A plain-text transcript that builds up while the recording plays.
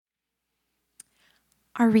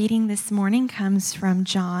Our reading this morning comes from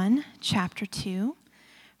John chapter 2,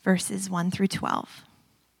 verses 1 through 12.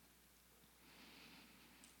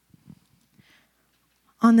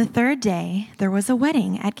 On the third day, there was a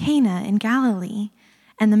wedding at Cana in Galilee,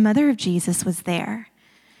 and the mother of Jesus was there.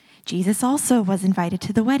 Jesus also was invited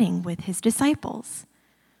to the wedding with his disciples.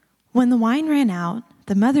 When the wine ran out,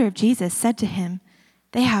 the mother of Jesus said to him,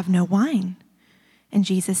 "They have no wine." And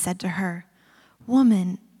Jesus said to her,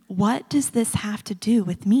 "Woman, what does this have to do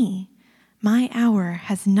with me? My hour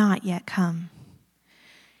has not yet come."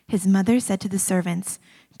 His mother said to the servants,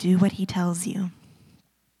 "Do what he tells you."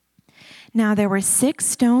 Now there were 6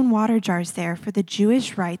 stone water jars there for the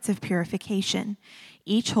Jewish rites of purification,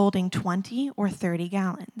 each holding 20 or 30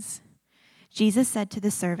 gallons. Jesus said to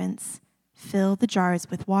the servants, "Fill the jars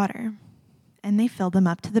with water." And they filled them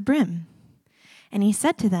up to the brim. And he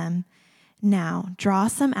said to them, "Now draw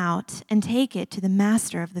some out and take it to the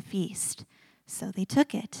master of the feast." So they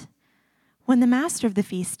took it. When the master of the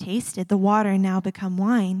feast tasted the water now become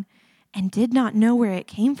wine, and did not know where it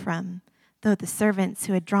came from, though the servants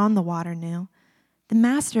who had drawn the water knew, the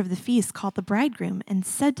master of the feast called the bridegroom and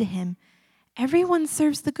said to him, "Everyone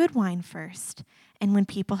serves the good wine first, and when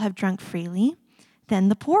people have drunk freely, then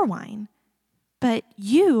the poor wine. But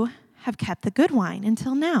you have kept the good wine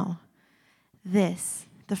until now." This,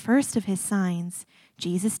 the first of his signs,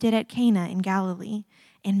 Jesus did at Cana in Galilee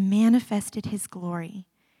and manifested his glory,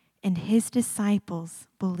 and his disciples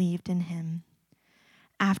believed in him.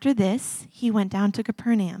 After this, he went down to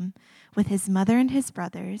Capernaum with his mother and his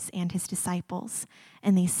brothers and his disciples,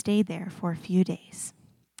 and they stayed there for a few days.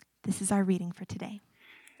 This is our reading for today.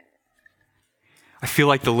 I feel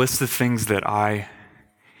like the list of things that I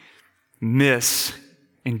miss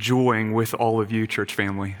enjoying with all of you, church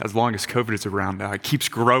family, as long as COVID is around, keeps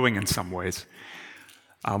growing in some ways.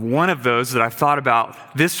 One of those that I've thought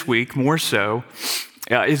about this week more so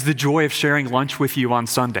is the joy of sharing lunch with you on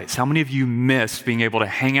Sundays. How many of you miss being able to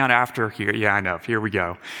hang out after here? Yeah, I know. Here we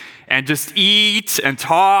go. And just eat and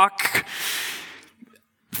talk.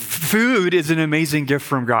 Food is an amazing gift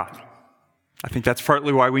from God. I think that's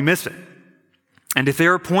partly why we miss it. And if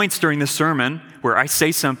there are points during this sermon where I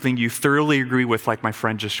say something you thoroughly agree with, like my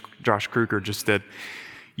friend Josh Kruger just did,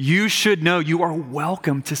 you should know you are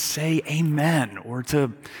welcome to say amen or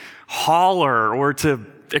to holler or to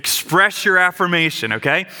express your affirmation,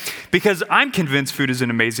 okay? Because I'm convinced food is an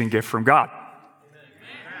amazing gift from God.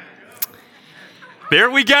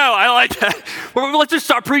 There we go. I like that. Well, let's just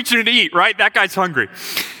stop preaching and eat, right? That guy's hungry.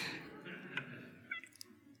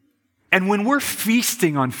 And when we're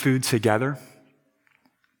feasting on food together,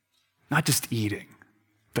 not just eating,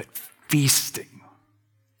 but feasting.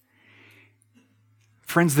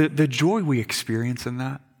 Friends, the joy we experience in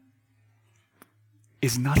that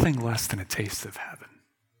is nothing less than a taste of heaven.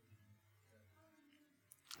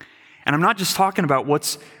 And I'm not just talking about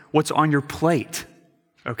what's on your plate,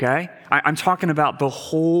 okay? I'm talking about the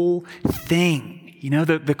whole thing,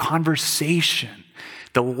 the conversation,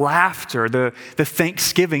 the laughter, the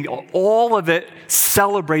thanksgiving, all of it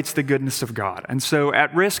celebrates the goodness of God. And so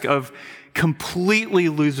at risk of completely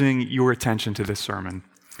losing your attention to this sermon,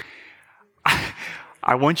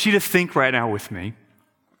 I want you to think right now with me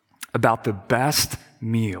about the best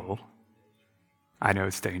meal, I know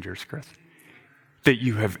it's dangerous, Chris, that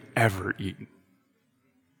you have ever eaten.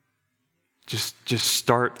 Just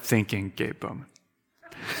start thinking, Gabe Bowman.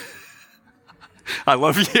 I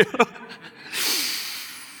love you.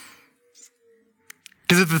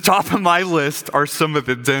 Because at the top of my list are some of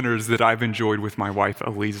the dinners that I've enjoyed with my wife,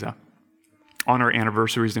 Eliza, on our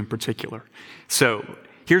anniversaries in particular. So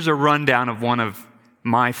here's a rundown of one of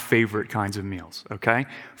my favorite kinds of meals, okay?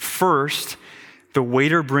 First, the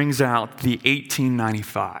waiter brings out the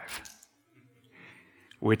 1895,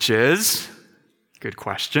 which is, good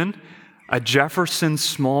question, a Jefferson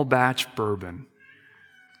small batch bourbon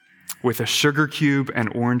with a sugar cube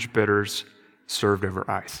and orange bitters served over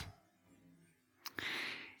ice.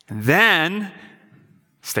 And then,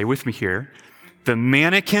 stay with me here, the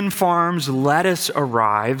Mannequin Farms lettuce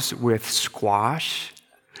arrives with squash,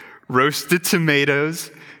 roasted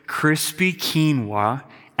tomatoes, crispy quinoa,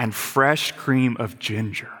 and fresh cream of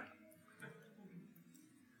ginger.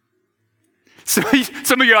 So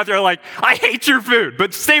some of you out there are like, I hate your food,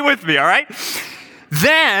 but stay with me, all right?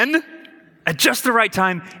 Then, at just the right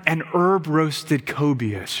time, an herb-roasted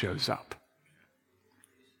cobia shows up,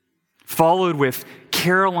 followed with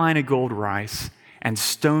Carolina gold rice and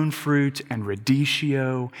stone fruit and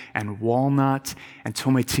radicchio and walnut and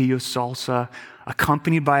tomatillo salsa,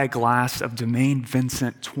 accompanied by a glass of Domaine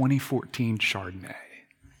Vincent 2014 Chardonnay.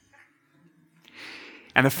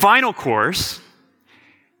 And the final course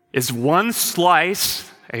is one slice,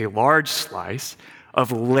 a large slice,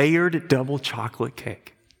 of layered double chocolate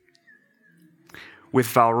cake with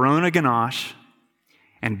Valrhona ganache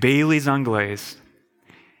and Bailey's Anglaise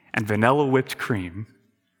and vanilla whipped cream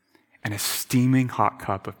and a steaming hot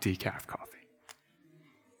cup of decaf coffee.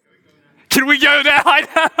 Can we go now?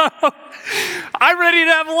 I know. I'm ready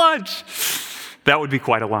to have lunch. That would be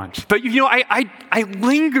quite a lunch. But I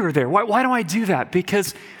linger there. Why do I do that?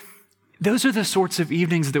 Because those are the sorts of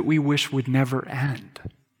evenings that we wish would never end,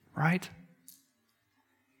 right?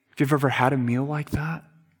 If you've ever had a meal like that,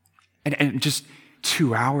 and just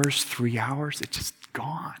 2 hours, 3 hours, it's just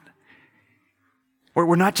gone. Or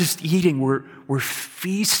we're not just eating, we're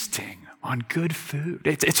feasting on good food.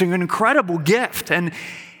 It's an incredible gift. And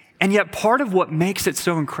yet part of what makes it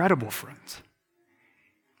so incredible, friends,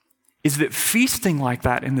 is that feasting like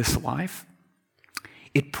that in this life,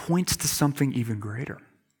 it points to something even greater.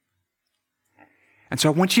 And so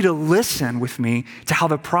I want you to listen with me to how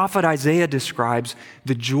the prophet Isaiah describes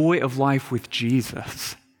the joy of life with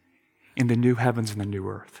Jesus in the new heavens and the new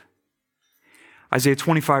earth. Isaiah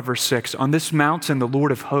 25, verse 6, on this mountain the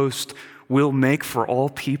Lord of hosts will make for all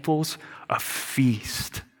peoples a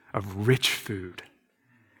feast of rich food,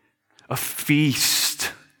 a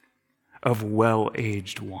feast of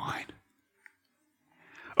well-aged wine,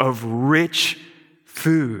 of rich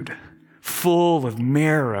food, full of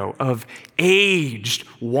marrow, of aged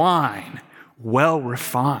wine, well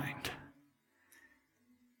refined.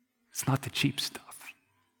 It's not the cheap stuff.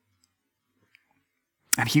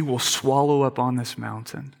 And he will swallow up on this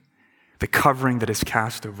mountain the covering that is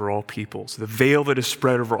cast over all peoples, the veil that is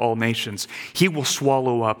spread over all nations. He will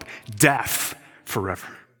swallow up death forever.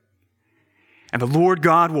 And the Lord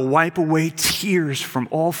God will wipe away tears from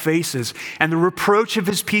all faces, and the reproach of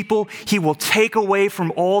his people he will take away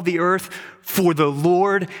from all the earth, for the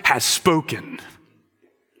Lord has spoken.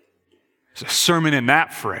 There's a sermon in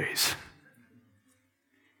that phrase.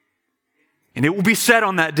 And it will be said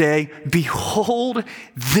on that day, behold,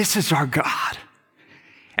 this is our God.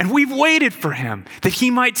 And we've waited for him that he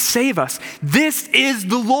might save us. This is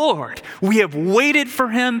the Lord. We have waited for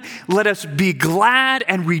him. Let us be glad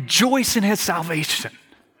and rejoice in his salvation.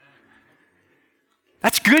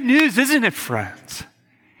 That's good news, isn't it, friends?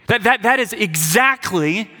 That is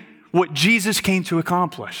exactly what Jesus came to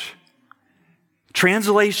accomplish.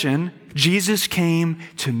 Translation, Jesus came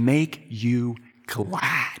to make you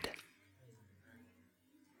glad.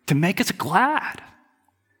 To make us glad.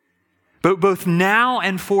 But both now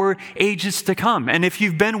and for ages to come. And if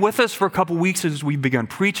you've been with us for a couple weeks as we've begun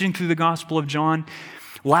preaching through the Gospel of John,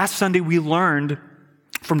 last Sunday we learned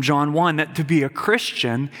from John 1 that to be a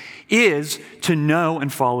Christian is to know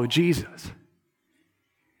and follow Jesus.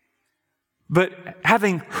 But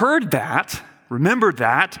having heard that, remembered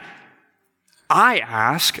that, I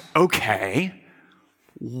ask, okay,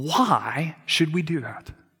 why should we do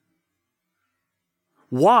that?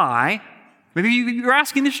 Why? Maybe you're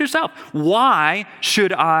asking this yourself. Why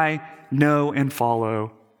should I know and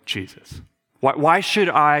follow Jesus? Why should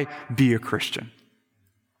I be a Christian?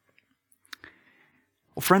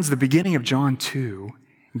 Well, friends, the beginning of John 2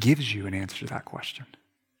 gives you an answer to that question.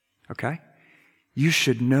 Okay? You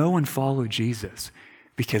should know and follow Jesus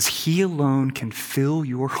because he alone can fill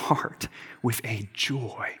your heart with a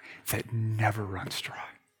joy that never runs dry.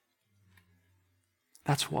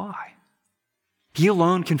 That's why. He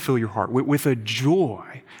alone can fill your heart with a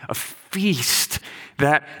joy, a feast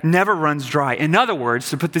that never runs dry. In other words,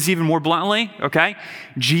 to put this even more bluntly, okay,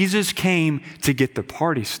 Jesus came to get the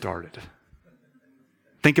party started.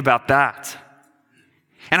 Think about that.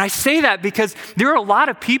 And I say that because there are a lot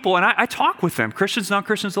of people, and I talk with them, Christians,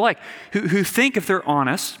 non-Christians alike, who think if they're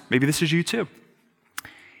honest, maybe this is you too.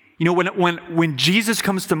 You know, when Jesus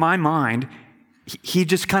comes to my mind, he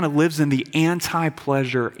just kind of lives in the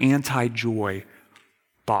anti-pleasure, anti-joy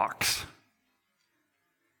box.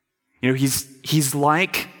 You know, he's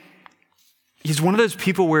one of those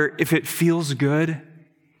people where if it feels good,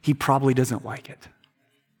 he probably doesn't like it.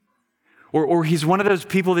 Or he's one of those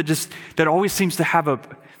people that always seems to have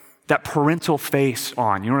that parental face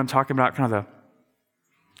on. You know what I'm talking about? Kind of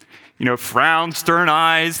the frown, stern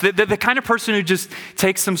eyes. The kind of person who just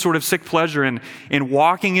takes some sort of sick pleasure in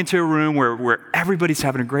walking into a room where everybody's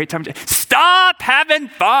having a great time. Stop having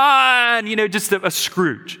fun! Just a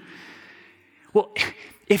Scrooge. Well,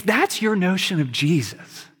 if that's your notion of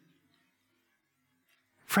Jesus,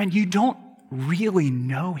 friend, you don't really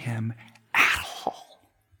know him at all.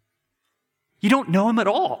 You don't know him at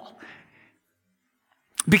all.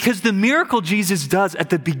 Because the miracle Jesus does at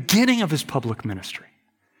the beginning of his public ministry,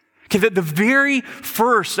 Okay, the very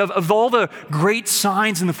first of all the great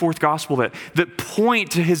signs in the fourth gospel that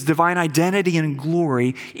point to his divine identity and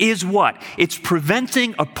glory is what? It's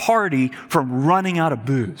preventing a party from running out of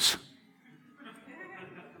booze.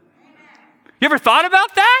 You ever thought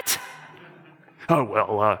about that? Oh,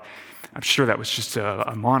 well, I'm sure that was just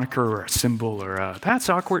a moniker or a symbol or that's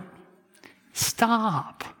awkward.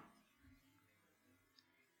 Stop.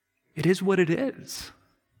 It is what it is.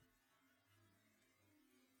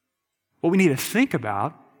 What we need to think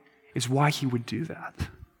about is why he would do that.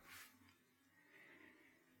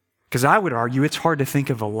 Because I would argue it's hard to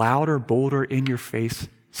think of a louder, bolder, in-your-face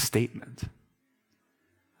statement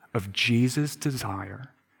of Jesus'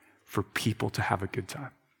 desire for people to have a good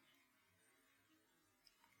time.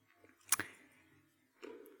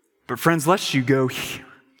 But friends, lest you go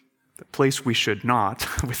the place we should not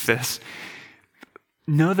with this,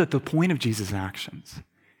 know that the point of Jesus' actions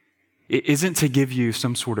it isn't to give you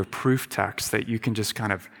some sort of proof text that you can just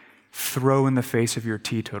kind of throw in the face of your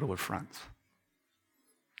teetotaler friends.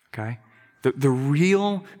 Okay? The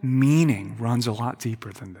real meaning runs a lot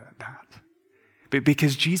deeper than that. But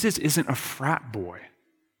because Jesus isn't a frat boy.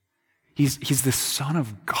 He's the Son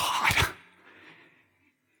of God.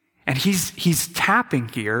 And he's tapping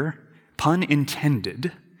here, pun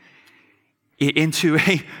intended, into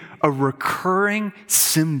a recurring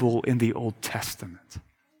symbol in the Old Testament.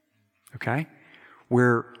 Okay?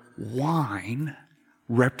 Where wine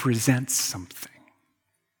represents something.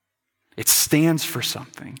 It stands for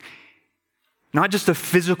something. Not just a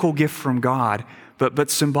physical gift from God,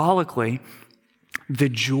 but symbolically, the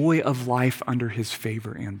joy of life under his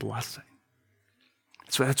favor and blessing.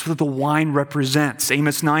 So that's what the wine represents.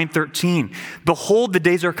 Amos 9:13. Behold, the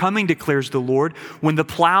days are coming, declares the Lord, when the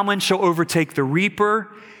plowman shall overtake the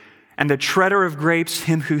reaper and the treader of grapes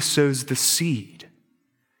him who sows the seed.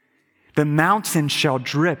 The mountain shall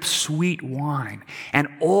drip sweet wine, and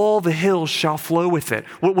all the hills shall flow with it.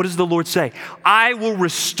 What does the Lord say? I will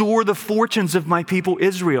restore the fortunes of my people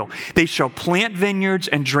Israel. They shall plant vineyards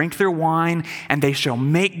and drink their wine, and they shall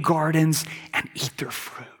make gardens and eat their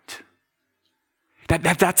fruit.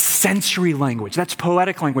 That's sensory language. That's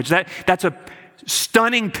poetic language. That's a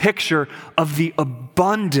stunning picture of the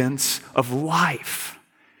abundance of life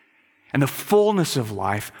and the fullness of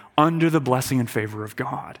life under the blessing and favor of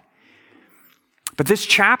God. But this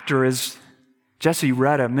chapter, as Jesse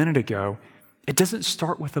read a minute ago, it doesn't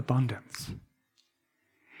start with abundance.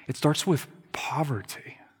 It starts with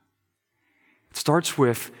poverty. It starts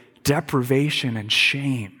with deprivation and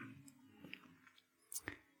shame.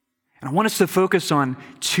 And I want us to focus on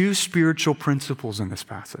two spiritual principles in this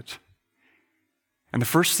passage. And the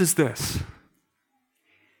first is this: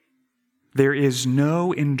 there is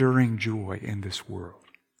no enduring joy in this world.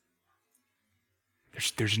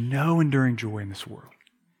 There's no enduring joy in this world.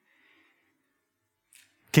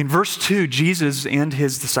 Okay, in verse 2, Jesus and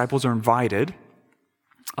his disciples are invited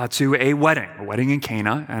to a wedding in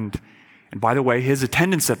Cana. And by the way, his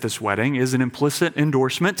attendance at this wedding is an implicit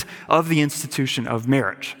endorsement of the institution of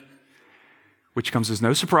marriage, which comes as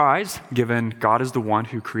no surprise, given God is the one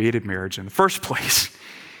who created marriage in the first place.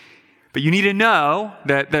 But you need to know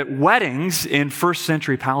that weddings in first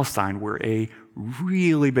century Palestine were a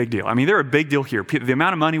really big deal. I mean, they're a big deal here. The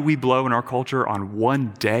amount of money we blow in our culture on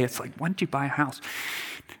one day, it's like, when did you buy a house?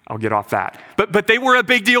 I'll get off that. But they were a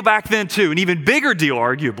big deal back then too, an even bigger deal,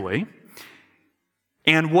 arguably.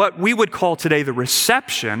 And what we would call today the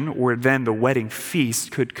reception, or then the wedding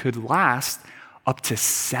feast, could last up to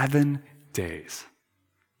 7 days.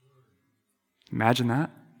 Imagine that.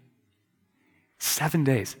 7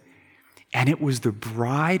 days. And it was the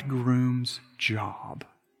bridegroom's job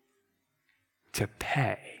to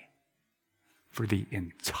pay for the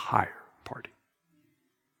entire party.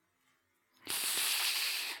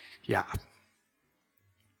 Yeah.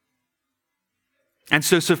 And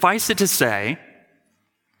so suffice it to say,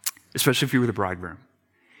 especially if you were the bridegroom,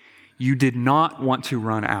 you did not want to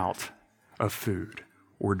run out of food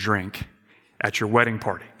or drink at your wedding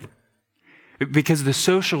party. Because the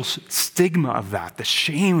social stigma of that, the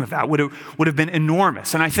shame of that would have been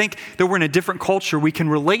enormous. And I think that we're in a different culture, we can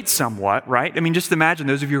relate somewhat, right? I mean, just imagine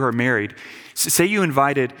those of you who are married, say you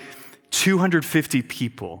invited 250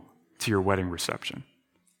 people to your wedding reception,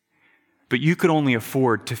 but you could only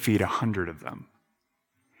afford to feed 100 of them.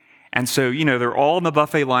 And so, they're all in the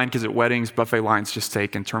buffet line, because at weddings, buffet lines just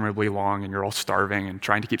take interminably long and you're all starving and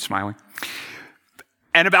trying to keep smiling.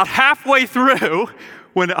 And about halfway through,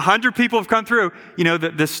 when 100 people have come through,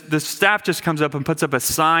 the staff just comes up and puts up a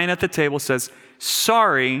sign at the table, says,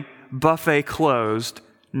 sorry, buffet closed,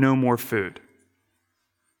 no more food.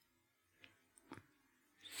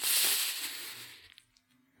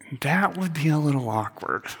 that would be a little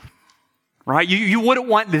awkward, right? You wouldn't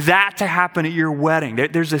want that to happen at your wedding.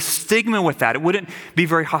 There's a stigma with that. It wouldn't be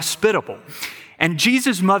very hospitable. And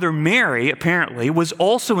Jesus' mother, Mary, apparently, was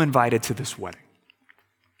also invited to this wedding.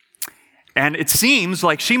 And it seems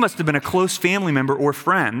like she must have been a close family member or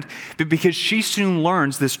friend, because she soon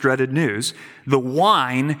learns this dreaded news. The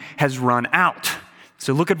wine has run out.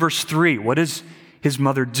 So look at verse 3. What does his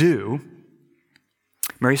mother do?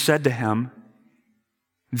 Mary said to him,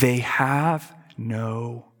 "They have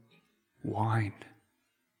no wine."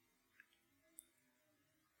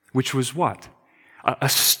 Which was what? A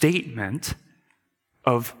statement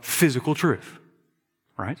of physical truth,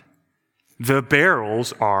 right? The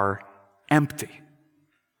barrels are empty.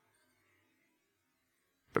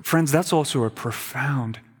 But friends, that's also a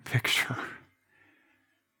profound picture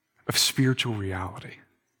of spiritual reality,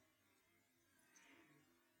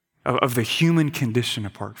 of the human condition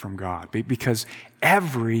apart from God, because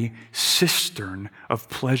every cistern of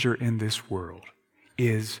pleasure in this world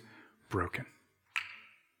is broken.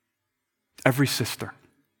 Every cistern.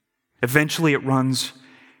 Eventually it runs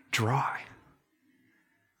dry.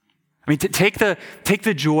 I mean, take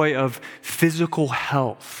the joy of physical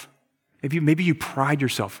health. Maybe you pride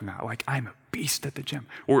yourself in that, like I'm a beast at the gym,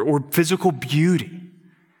 or physical beauty.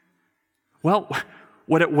 Well,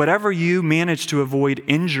 whatever you manage to avoid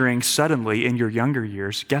injuring suddenly in your younger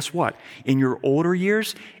years, guess what? In your older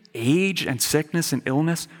years, age and sickness and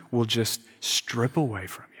illness will just strip away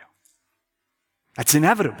from you. That's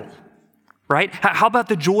inevitable, right? How about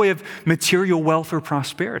the joy of material wealth or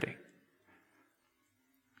prosperity?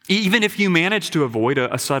 Even if you manage to avoid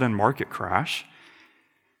a sudden market crash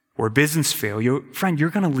or business failure, friend, you're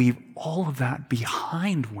going to leave all of that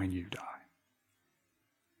behind when you die.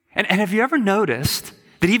 And have you ever noticed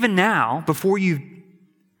that even now, before you've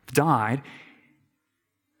died,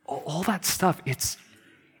 all that stuff, it's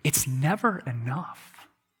never enough,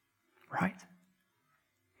 right?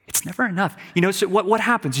 It's never enough. You know, so what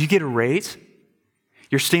happens? You get a raise,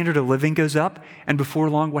 your standard of living goes up, and before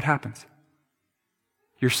long, what happens?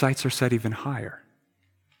 Your sights are set even higher,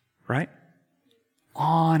 right?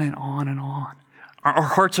 On and on and on. Our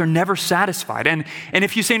hearts are never satisfied. And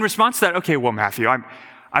if you say in response to that, okay, well, Matthew,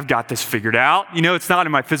 I've got this figured out. You know, it's not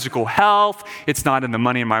in my physical health. It's not in the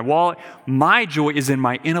money in my wallet. My joy is in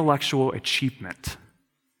my intellectual achievement.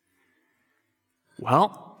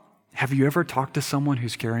 Well, have you ever talked to someone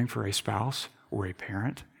who's caring for a spouse or a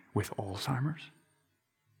parent with Alzheimer's?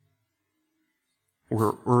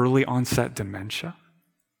 Or early onset dementia?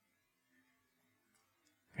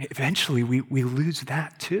 Eventually, we lose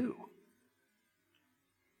that too.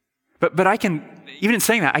 But I can, even in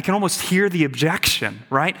saying that, I can almost hear the objection,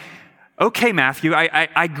 right? Okay, Matthew,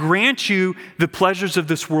 I grant you the pleasures of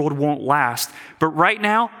this world won't last, but right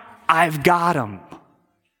now, I've got them.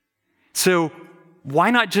 So why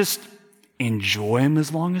not just enjoy them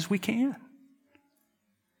as long as we can?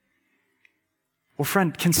 Well,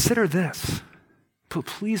 friend, consider this.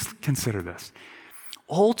 Please consider this.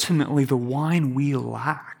 Ultimately, the wine we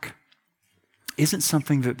lack isn't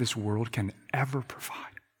something that this world can ever provide.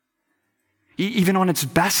 Even on its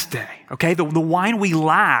best day, okay? The wine we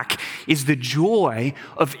lack is the joy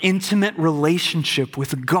of intimate relationship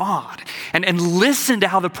with God. And listen to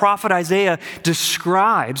how the prophet Isaiah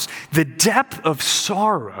describes the depth of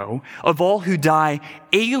sorrow of all who die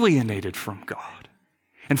alienated from God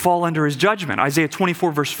and fall under his judgment. Isaiah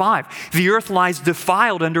 24, verse 5. The earth lies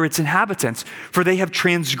defiled under its inhabitants, for they have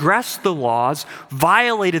transgressed the laws,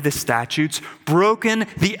 violated the statutes, broken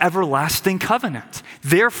the everlasting covenant.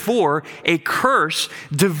 Therefore, a curse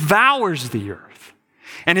devours the earth,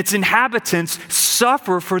 and its inhabitants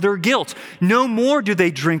suffer for their guilt. No more do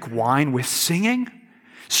they drink wine with singing.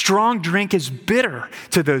 Strong drink is bitter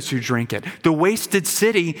to those who drink it. The wasted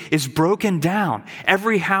city is broken down.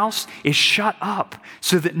 Every house is shut up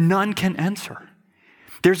so that none can enter.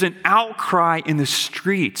 There's an outcry in the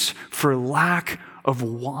streets for lack of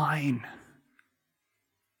wine.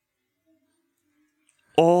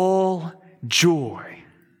 All joy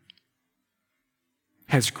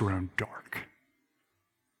has grown dark.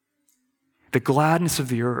 The gladness of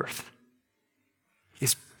the earth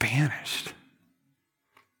is banished.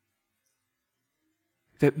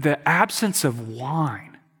 The absence of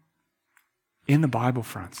wine in the Bible,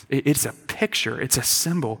 friends, it's a picture, it's a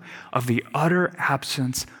symbol of the utter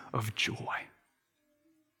absence of joy.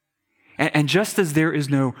 And just as there is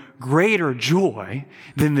no greater joy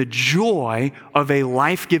than the joy of a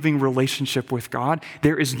life-giving relationship with God,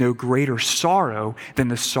 there is no greater sorrow than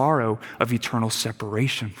the sorrow of eternal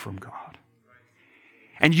separation from God.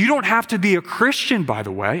 And you don't have to be a Christian, by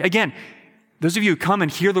the way. Again, those of you who come and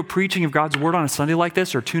hear the preaching of God's word on a Sunday like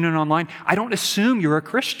this or tune in online, I don't assume you're a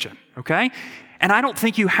Christian, okay? And I don't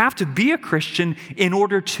think you have to be a Christian in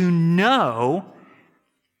order to know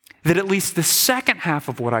that at least the second half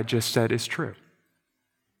of what I just said is true.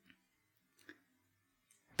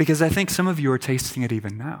 Because I think some of you are tasting it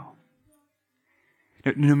even now.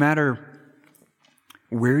 No matter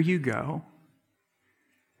where you go,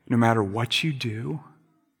 no matter what you do,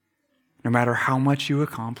 no matter how much you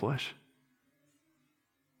accomplish,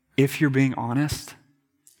 if you're being honest,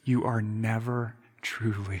 you are never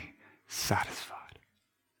truly satisfied.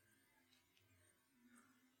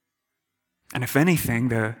 And if anything,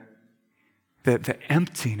 the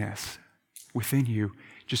emptiness within you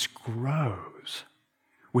just grows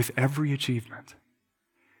with every achievement,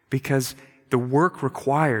 because the work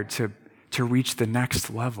required to reach the next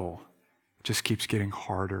level just keeps getting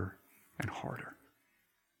harder and harder.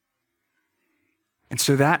 And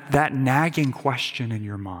so that nagging question in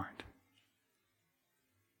your mind,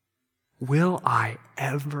 will I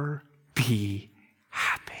ever be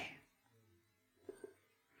happy?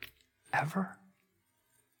 Ever?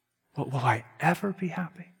 Will I ever be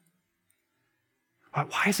happy?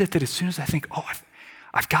 Why is it that as soon as I think, oh,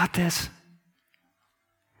 I've got this,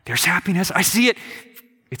 there's happiness, I see it,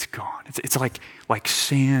 it's gone. It's like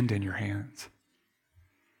sand in your hands.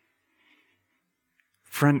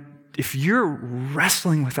 Friend, if you're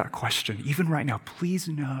wrestling with that question, even right now, please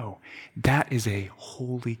know that is a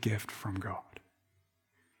holy gift from God.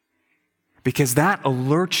 Because that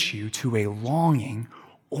alerts you to a longing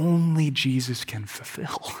only Jesus can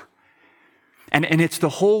fulfill. And it's the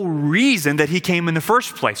whole reason that he came in the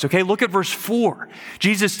first place. Okay, look at verse 4.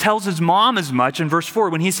 Jesus tells his mom as much in verse 4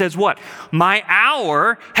 when he says what? My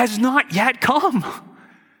hour has not yet come.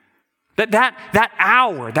 That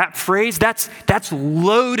hour, that phrase, that's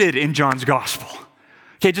loaded in John's gospel.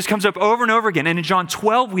 Okay, it just comes up over and over again. And in John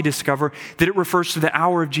 12, we discover that it refers to the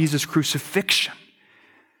hour of Jesus' crucifixion.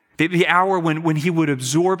 The hour when he would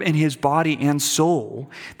absorb in his body and soul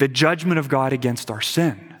the judgment of God against our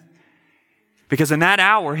sin. Because in that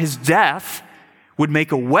hour, his death would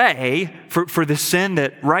make a way for the sin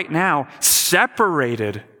that right now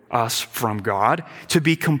separated us from God to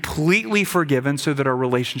be completely forgiven so that our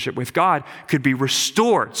relationship with God could be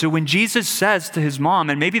restored. So when Jesus says to his mom,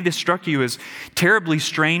 and maybe this struck you as terribly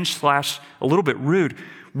strange / a little bit rude,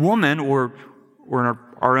 woman, or in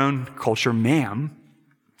our own culture, ma'am,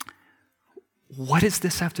 what does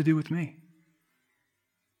this have to do with me?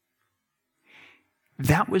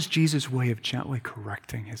 That was Jesus' way of gently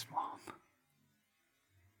correcting his mom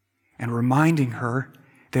and reminding her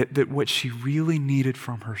that what she really needed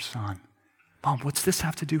from her son, Mom, what's this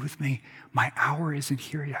have to do with me? My hour isn't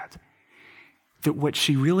here yet. That what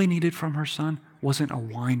she really needed from her son wasn't a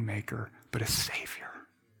winemaker, but a savior.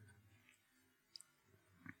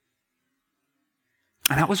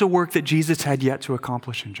 And that was a work that Jesus had yet to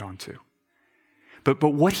accomplish in John 2. But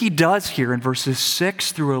what he does here in verses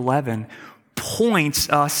 6 through 11 points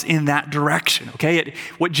us in that direction, okay?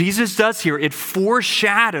 What Jesus does here, it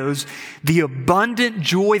foreshadows the abundant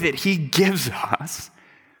joy that he gives us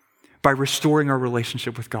by restoring our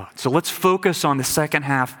relationship with God. So let's focus on the second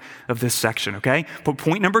half of this section, okay? But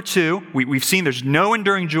point number 2, we've seen there's no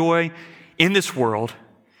enduring joy in this world.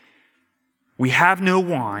 We have no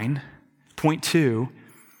wine. Point 2,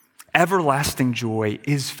 everlasting joy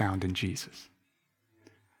is found in Jesus.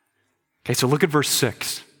 Okay, so look at verse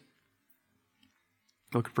 6.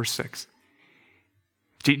 Look at verse 6.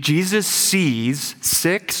 Jesus sees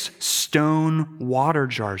 6 stone water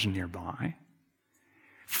jars nearby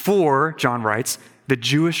for, John writes, the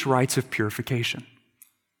Jewish rites of purification.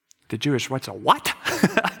 The Jewish rites of what?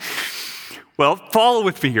 Well, follow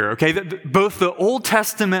with me here, okay? Both the Old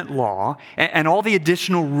Testament law and all the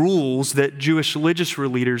additional rules that Jewish religious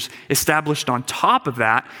leaders established on top of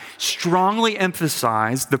that strongly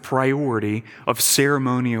emphasized the priority of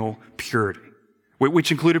ceremonial purity,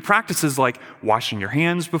 which included practices like washing your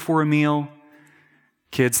hands before a meal.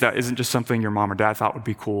 Kids, that isn't just something your mom or dad thought would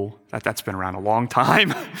be cool. That's been around a long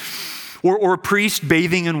time. or a priest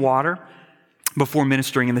bathing in water before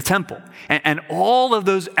ministering in the temple. And all of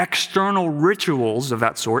those external rituals of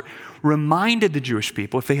that sort reminded the Jewish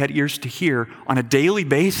people, if they had ears to hear, on a daily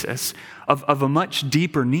basis of a much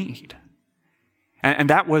deeper need. And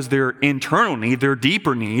that was their internal need, their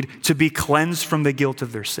deeper need to be cleansed from the guilt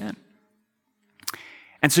of their sin.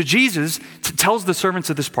 And so Jesus tells the servants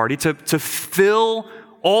of this party to fill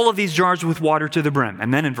all of these jars with water to the brim.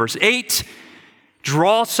 And then in verse 8,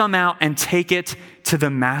 draw some out and take it to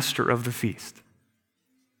the master of the feast.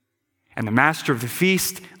 And the master of the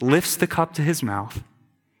feast lifts the cup to his mouth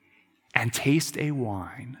and tastes a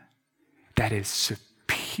wine that is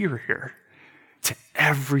superior to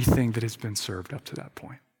everything that has been served up to that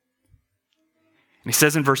point. And he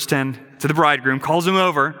says in verse 10 to the bridegroom, calls him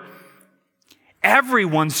over,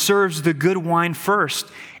 everyone serves the good wine first,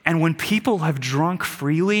 and when people have drunk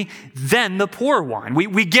freely, then the poor wine.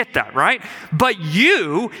 We get that, right? But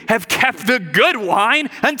you have kept the good wine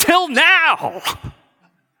until now.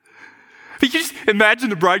 You just imagine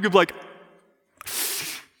the bridegroom like,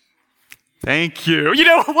 thank you. You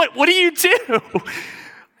know, what do you do?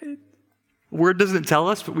 Word doesn't tell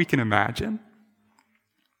us, but we can imagine.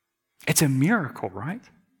 It's a miracle, right?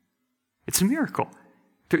 It's a miracle.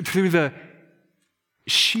 Through the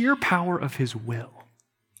sheer power of his will.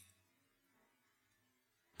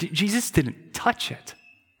 Jesus didn't touch it.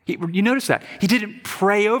 You notice that? He didn't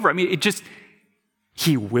pray over it. I mean,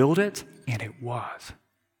 he willed it, and it was.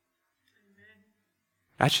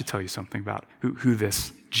 That should tell you something about who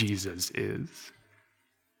this Jesus is.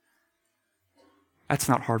 That's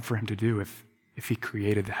not hard for him to do if he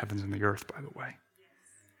created the heavens and the earth, by the way.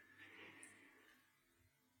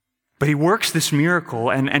 But he works this miracle,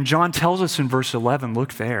 and John tells us in verse 11,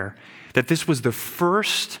 look there, that this was the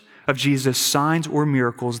first of Jesus' signs or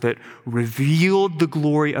miracles that revealed the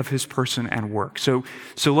glory of his person and work. So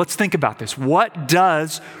let's think about this. What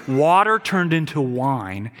does water turned into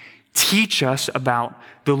wine teach us about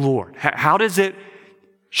the Lord? How does it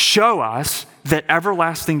show us that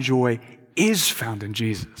everlasting joy is found in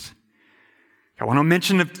Jesus? I want to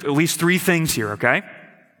mention at least three things here, okay?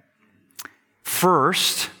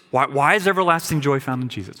 First, why is everlasting joy found in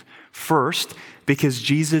Jesus? First, because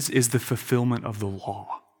Jesus is the fulfillment of the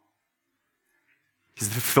law. He's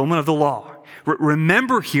the fulfillment of the law.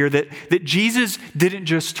 Remember here that Jesus didn't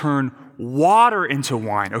just turn water into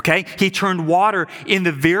wine, okay? He turned water in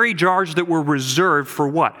the very jars that were reserved for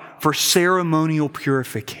what? For ceremonial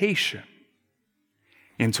purification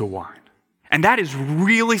into wine. And that is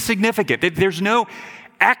really significant. There's no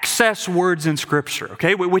excess words in Scripture,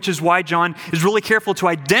 okay? Which is why John is really careful to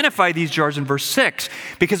identify these jars in verse 6,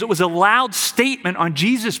 because it was a loud statement on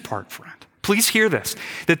Jesus' part, friend. Please hear this,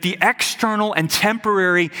 that the external and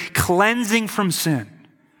temporary cleansing from sin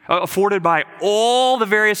afforded by all the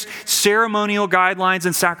various ceremonial guidelines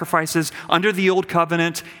and sacrifices under the Old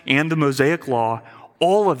Covenant and the Mosaic Law,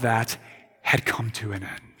 all of that had come to an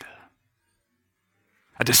end.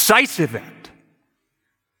 A decisive end.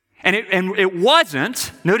 And it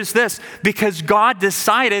wasn't, notice this, because God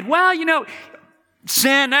decided, well, you know,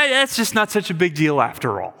 sin, that's just not such a big deal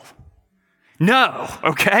after all. No,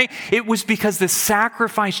 okay? It was because the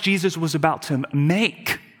sacrifice Jesus was about to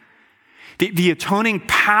make, the atoning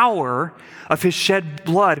power of his shed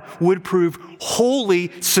blood would prove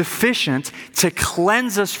wholly sufficient to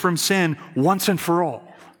cleanse us from sin once and for all.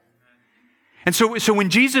 And so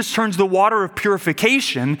when Jesus turns the water of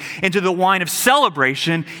purification into the wine of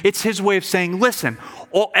celebration, it's his way of saying, listen,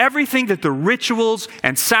 everything that the rituals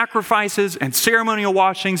and sacrifices and ceremonial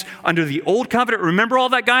washings under the Old Covenant, remember all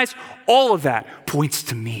that, guys? All of that points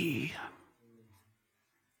to me.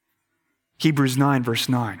 Hebrews 9, verse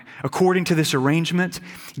 9. According to this arrangement,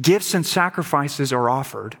 gifts and sacrifices are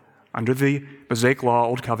offered under the Mosaic Law,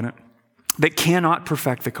 Old Covenant, that cannot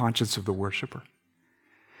perfect the conscience of the worshiper,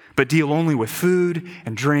 but deal only with food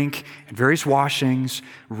and drink and various washings,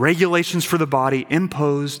 regulations for the body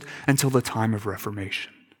imposed until the time of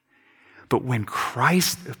Reformation. But when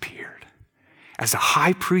Christ appeared as a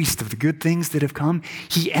high priest of the good things that have come,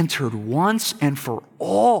 he entered once and for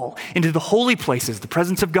all into the holy places, the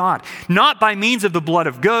presence of God, not by means of the blood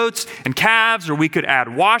of goats and calves, or we could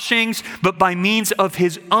add washings, but by means of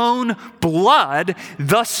his own blood,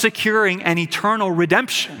 thus securing an eternal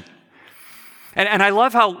redemption. And I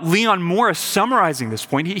love how Leon Morris summarizing this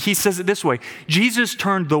point. He says it this way: Jesus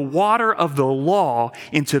turned the water of the law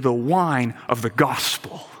into the wine of the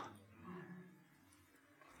gospel.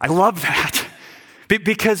 I love that.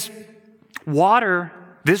 Because water,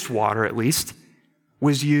 this water at least,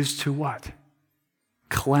 was used to what?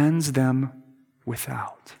 Cleanse them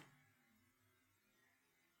without.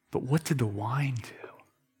 But what did the wine do?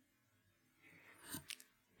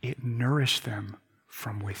 It nourished them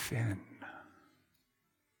from within.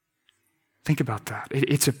 Think about that.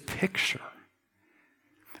 It's a picture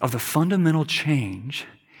of the fundamental change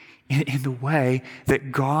in the way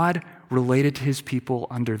that God related to his people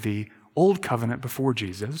under the Old Covenant before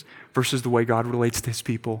Jesus versus the way God relates to his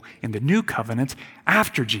people in the New Covenant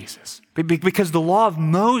after Jesus. Because the law of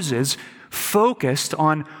Moses focused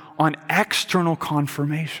on external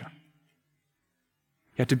confirmation.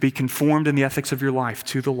 You have to be conformed in the ethics of your life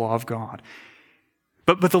to the law of God.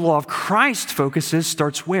 But the law of Christ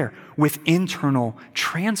starts where? With internal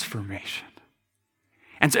transformation.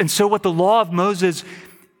 And so what the law of Moses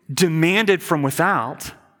demanded from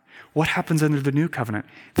without, what happens under the new covenant?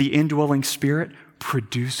 The indwelling Spirit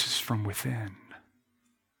produces from within.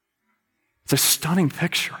 It's a stunning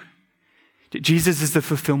picture. Jesus is the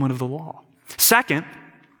fulfillment of the law. Second,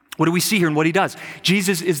 what do we see here in what he does?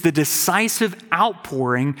 Jesus is the decisive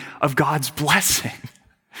outpouring of God's blessing.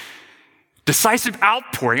 Decisive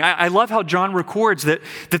outpouring. I love how John records that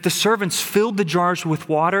the servants filled the jars with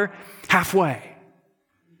water halfway.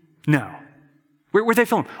 No. Where'd they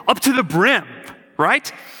fill them? Up to the brim,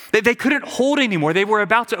 right? They couldn't hold anymore. They were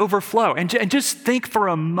about to overflow. And just think for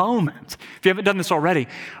a moment, if you haven't done this already,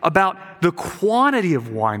 about the quantity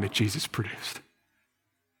of wine that Jesus produced.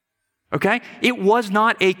 Okay? It was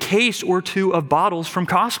not a case or two of bottles from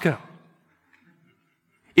Costco.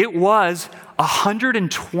 It was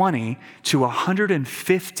 120 to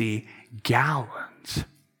 150 gallons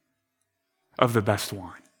of the best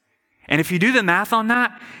wine. And if you do the math on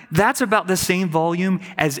that, that's about the same volume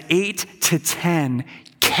as 8 to 10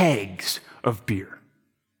 kegs of beer.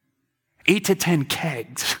 8 to 10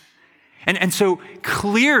 kegs. And so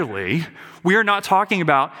clearly, we are not talking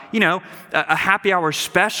about, a happy hour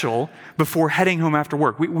special before heading home after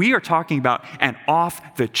work. We are talking about an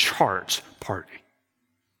off-the-charts party.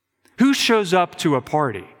 Who shows up to a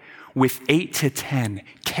party with 8 to 10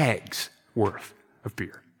 kegs worth of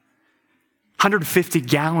beer? 150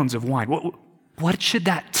 gallons of wine. What should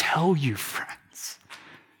that tell you, friends?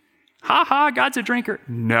 God's a drinker.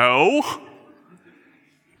 No.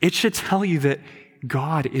 It should tell you that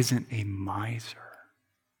God isn't a miser.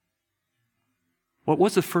 What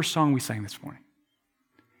was the first song we sang this morning?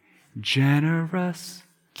 Generous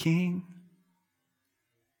King.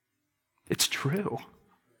 It's true.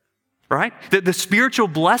 Right? The spiritual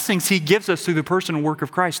blessings he gives us through the person and work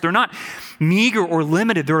of Christ, they're not meager or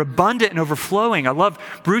limited. They're abundant and overflowing. I love,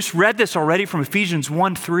 Bruce read this already from Ephesians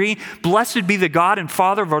 1:3. Blessed be the God and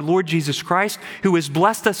Father of our Lord Jesus Christ, who has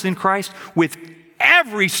blessed us in Christ with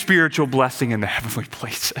every spiritual blessing in the heavenly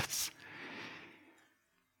places.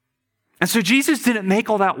 And so Jesus didn't make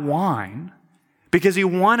all that wine because he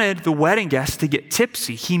wanted the wedding guests to get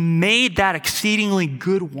tipsy. He made that exceedingly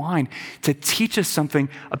good wine to teach us something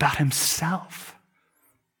about himself.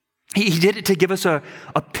 He did it to give us a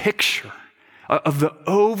picture of the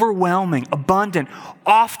overwhelming, abundant,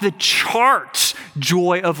 off the charts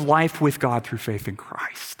joy of life with God through faith in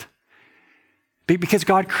Christ. Because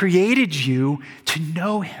God created you to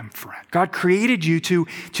know him, friend. God created you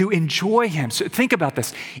to enjoy him. So think about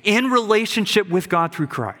this. In relationship with God through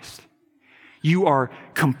Christ, you are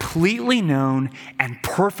completely known and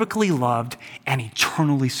perfectly loved and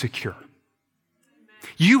eternally secure.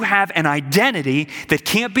 You have an identity that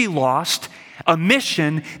can't be lost, a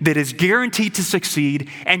mission that is guaranteed to succeed,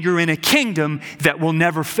 and you're in a kingdom that will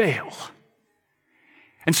never fail.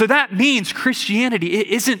 And so that means Christianity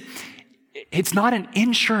it's not an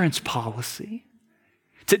insurance policy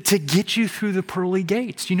to get you through the pearly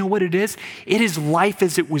gates. You know what it is? It is life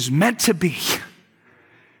as it was meant to be.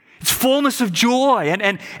 It's fullness of joy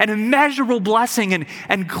and immeasurable blessing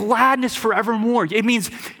and gladness forevermore. It means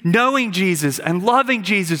knowing Jesus and loving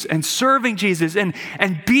Jesus and serving Jesus and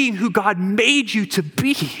being who God made you to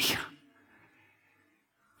be.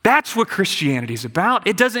 That's what Christianity is about.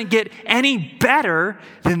 It doesn't get any better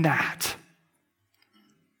than that.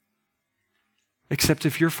 Except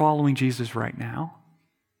if you're following Jesus right now,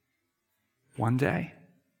 one day,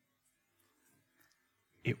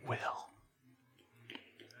 it will.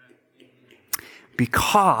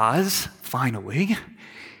 Because, finally,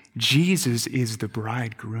 Jesus is the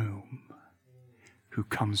bridegroom who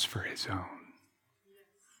comes for his own.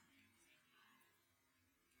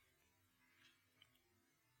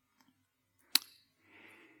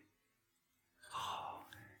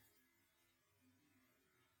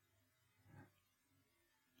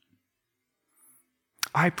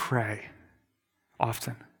 I pray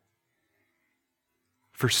often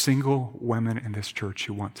for single women in this church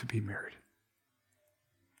who want to be married.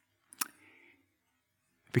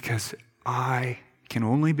 Because I can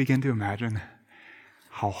only begin to imagine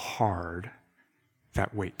how hard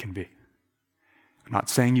that weight can be. I'm not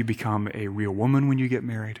saying you become a real woman when you get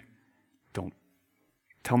married. Don't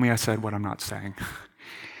tell me I said what I'm not saying.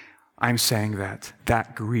 I'm saying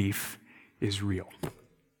that grief is real.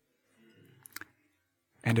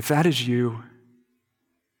 And if that is you,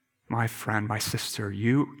 my friend, my sister,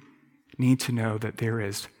 you need to know that there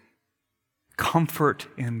is comfort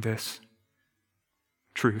in this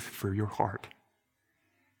truth for your heart.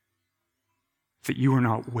 That you are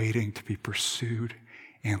not waiting to be pursued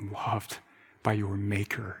and loved by your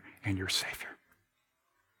Maker and your Savior.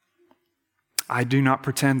 I do not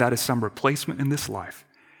pretend that is some replacement in this life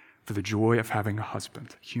for the joy of having a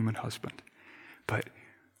husband, a human husband. But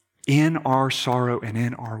in our sorrow and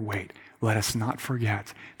in our wait, let us not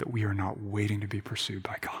forget that we are not waiting to be pursued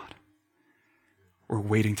by God or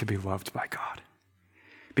waiting to be loved by God.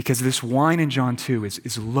 Because this wine in John 2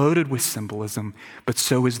 is loaded with symbolism, but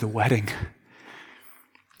so is the wedding.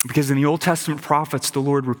 Because in the Old Testament prophets, the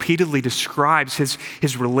Lord repeatedly describes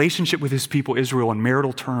his relationship with his people Israel in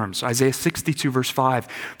marital terms. Isaiah 62 verse 5,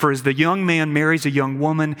 "For as the young man marries a young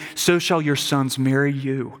woman, so shall your sons marry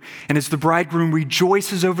you. And as the bridegroom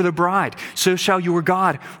rejoices over the bride, so shall your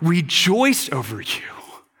God rejoice over you."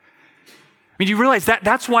 I mean, do you realize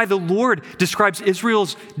that's why the Lord describes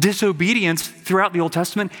Israel's disobedience throughout the Old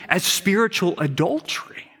Testament as spiritual adultery?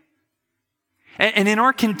 And in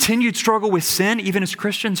our continued struggle with sin, even as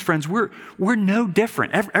Christians, friends, we're no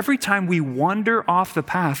different. Every time we wander off the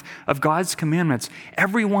path of God's commandments,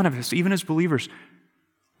 every one of us, even as believers,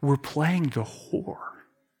 we're playing the whore.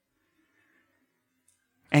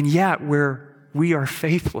 And yet, where we are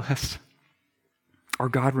faithless, our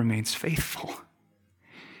God remains faithful.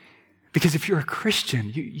 Because if you're a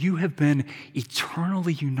Christian, you have been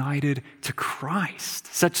eternally united to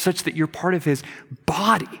Christ, such that you're part of his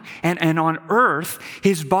body. And on earth,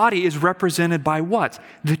 his body is represented by what?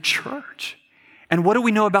 The church. And what do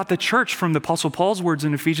we know about the church from the Apostle Paul's words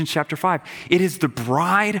in Ephesians chapter 5? It is the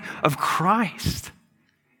bride of Christ.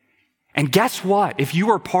 And guess what? If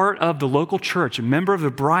you are part of the local church, a member of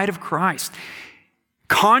the bride of Christ,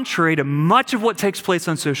 contrary to much of what takes place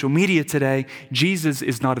on social media today, Jesus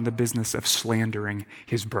is not in the business of slandering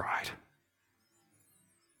his bride.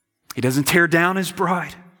 He doesn't tear down his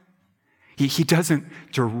bride. He doesn't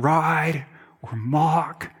deride or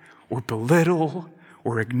mock or belittle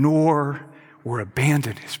or ignore or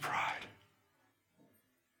abandon his bride.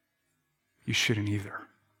 You shouldn't either.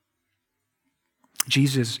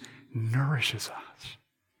 Jesus nourishes us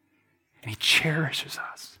and he cherishes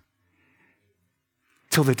us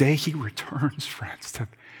till the day he returns, friends,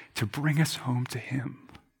 to bring us home to him.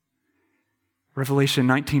 Revelation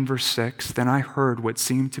 19 verse 6, "Then I heard what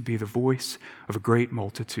seemed to be the voice of a great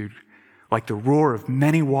multitude, like the roar of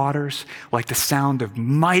many waters, like the sound of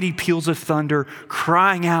mighty peals of thunder,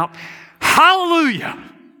 crying out, 'Hallelujah!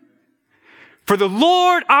 For the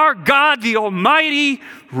Lord our God, the Almighty,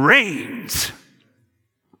 reigns.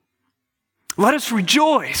 Let us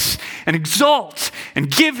rejoice and exult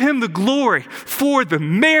and give him the glory, for the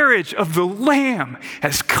marriage of the Lamb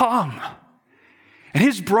has come. And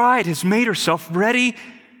his bride has made herself ready.'"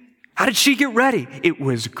 How did she get ready? It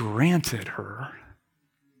was granted her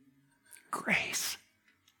grace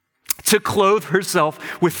to clothe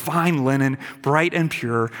herself with fine linen, bright and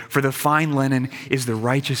pure, for the fine linen is the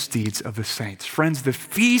righteous deeds of the saints. Friends, the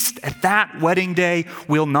feast at that wedding day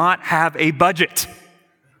will not have a budget.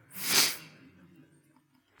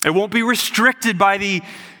 It won't be restricted by the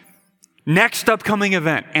next upcoming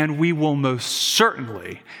event, and we will most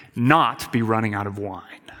certainly not be running out of wine.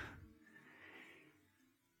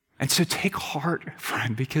 And so take heart,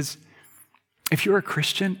 friend, because if you're a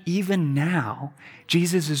Christian, even now,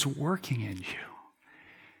 Jesus is working in you.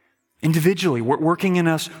 Individually, we're working in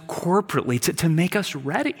us corporately to make us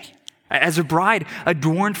ready as a bride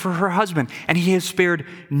adorned for her husband, and he has spared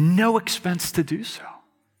no expense to do so.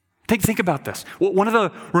 Think about this. One of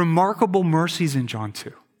the remarkable mercies in John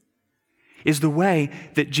 2 is the way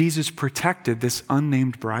that Jesus protected this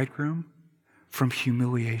unnamed bridegroom from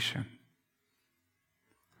humiliation.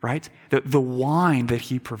 Right? The wine that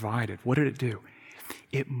he provided, what did it do?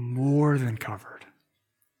 It more than covered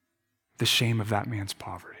the shame of that man's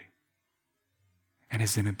poverty and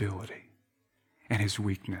his inability and his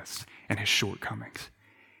weakness and his shortcomings.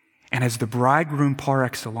 And as the bridegroom par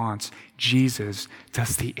excellence, Jesus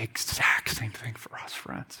does the exact same thing for us,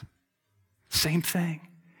 friends. Same thing.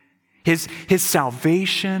 His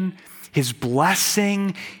salvation, his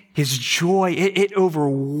blessing, his joy, it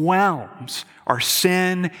overwhelms our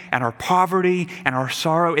sin and our poverty and our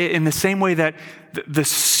sorrow in the same way that the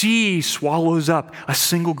sea swallows up a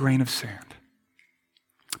single grain of sand.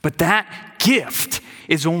 But that gift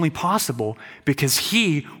is only possible because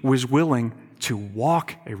he was willing to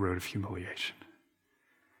walk a road of humiliation,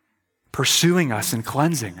 pursuing us and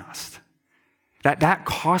cleansing us. That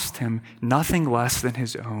cost him nothing less than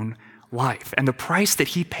his own life. And the price that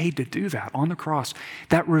he paid to do that on the cross,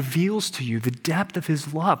 that reveals to you the depth of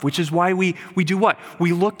his love, which is why we do what?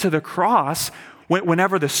 We look to the cross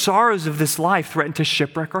whenever the sorrows of this life threaten to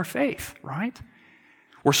shipwreck our faith, right?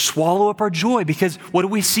 Or swallow up our joy, because what do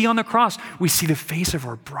we see on the cross? We see the face of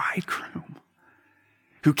our bridegroom,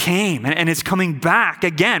 who came and is coming back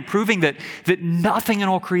again, proving that nothing in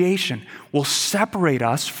all creation will separate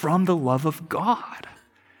us from the love of God.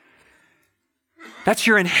 That's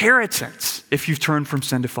your inheritance if you've turned from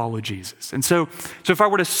sin to follow Jesus. And so if I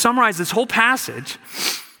were to summarize this whole passage,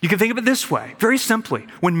 you can think of it this way, very simply.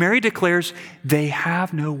 When Mary declares, they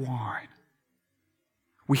have no wine,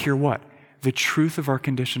 we hear what? The truth of our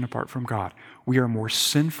condition apart from God. We are more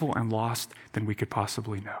sinful and lost than we could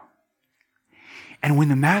possibly know. And when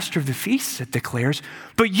the master of the feast declares,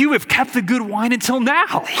 but you have kept the good wine until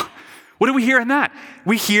now. What do we hear in that?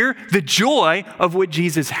 We hear the joy of what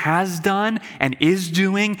Jesus has done and is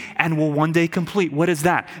doing and will one day complete. What is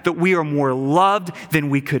that? That we are more loved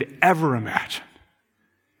than we could ever imagine.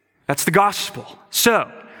 That's the gospel.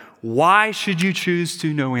 So, why should you choose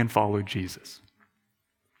to know and follow Jesus?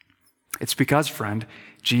 It's because, friend,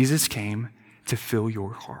 Jesus came to fill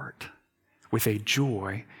your heart with a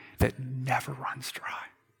joy that never runs dry.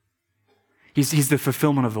 He's the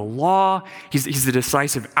fulfillment of the law. He's the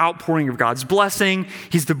decisive outpouring of God's blessing.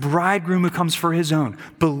 He's the bridegroom who comes for his own.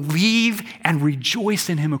 Believe and rejoice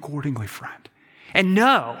in him accordingly, friend. And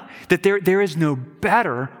know that there is no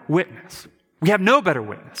better witness. We have no better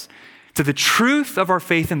witness to the truth of our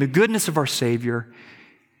faith and the goodness of our Savior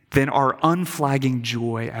than our unflagging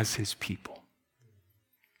joy as his people.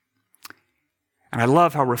 And I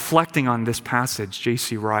love how, reflecting on this passage,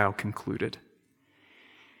 J.C. Ryle concluded,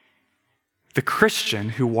 the Christian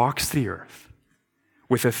who walks the earth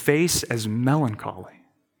with a face as melancholy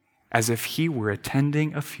as if he were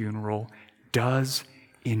attending a funeral does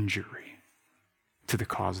injury to the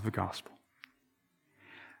cause of the gospel.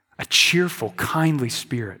 A cheerful, kindly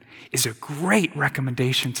spirit is a great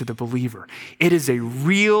recommendation to the believer. It is a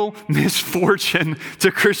real misfortune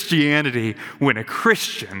to Christianity when a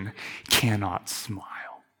Christian cannot smile.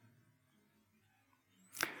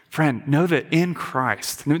 Friend, know that in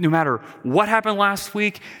Christ, no matter what happened last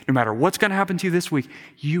week, no matter what's going to happen to you this week,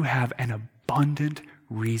 you have an abundant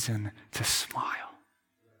reason to smile.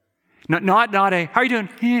 Not a, how are you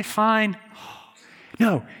doing? Fine.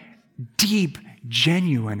 No, deep,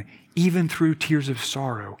 genuine, even through tears of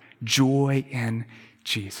sorrow, joy in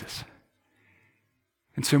Jesus.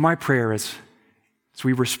 And so my prayer is, as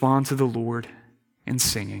we respond to the Lord in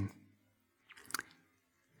singing,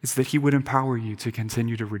 is that he would empower you to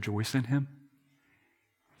continue to rejoice in him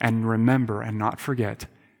and remember and not forget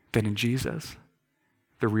that in Jesus,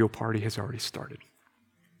 the real party has already started.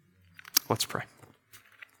 Let's pray.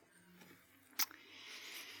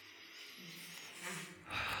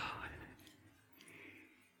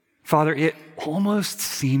 Father, it almost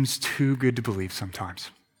seems too good to believe sometimes.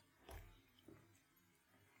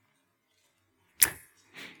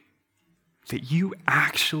 That you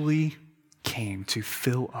actually came to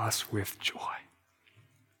fill us with joy.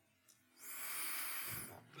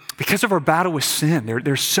 Because of our battle with sin,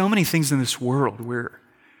 there's so many things in this world where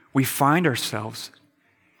we find ourselves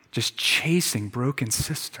just chasing broken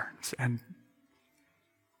cisterns. And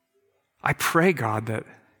I pray, God, that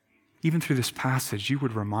even through this passage, you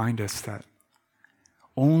would remind us that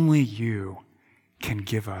only you can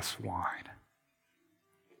give us wine.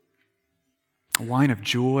 A wine of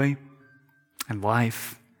joy and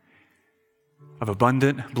life, of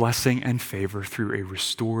abundant blessing and favor through a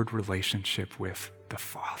restored relationship with the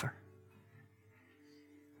Father.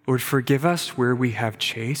 Lord, forgive us where we have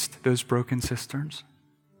chased those broken cisterns,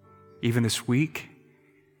 even this week,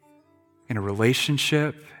 in a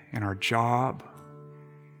relationship, in our job,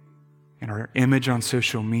 in our image on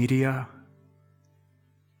social media,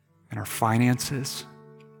 in our finances.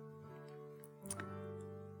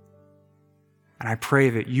 And I pray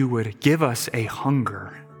that you would give us a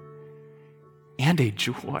hunger and a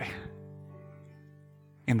joy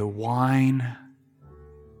in the wine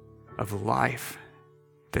of life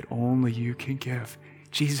that only you can give.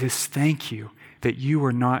 Jesus, thank you that you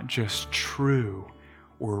are not just true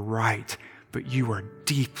or right, but you are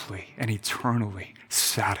deeply and eternally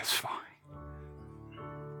satisfying.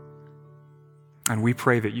 And we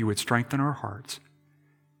pray that you would strengthen our hearts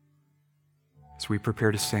as we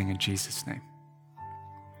prepare to sing in Jesus' name.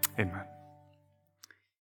 Amen.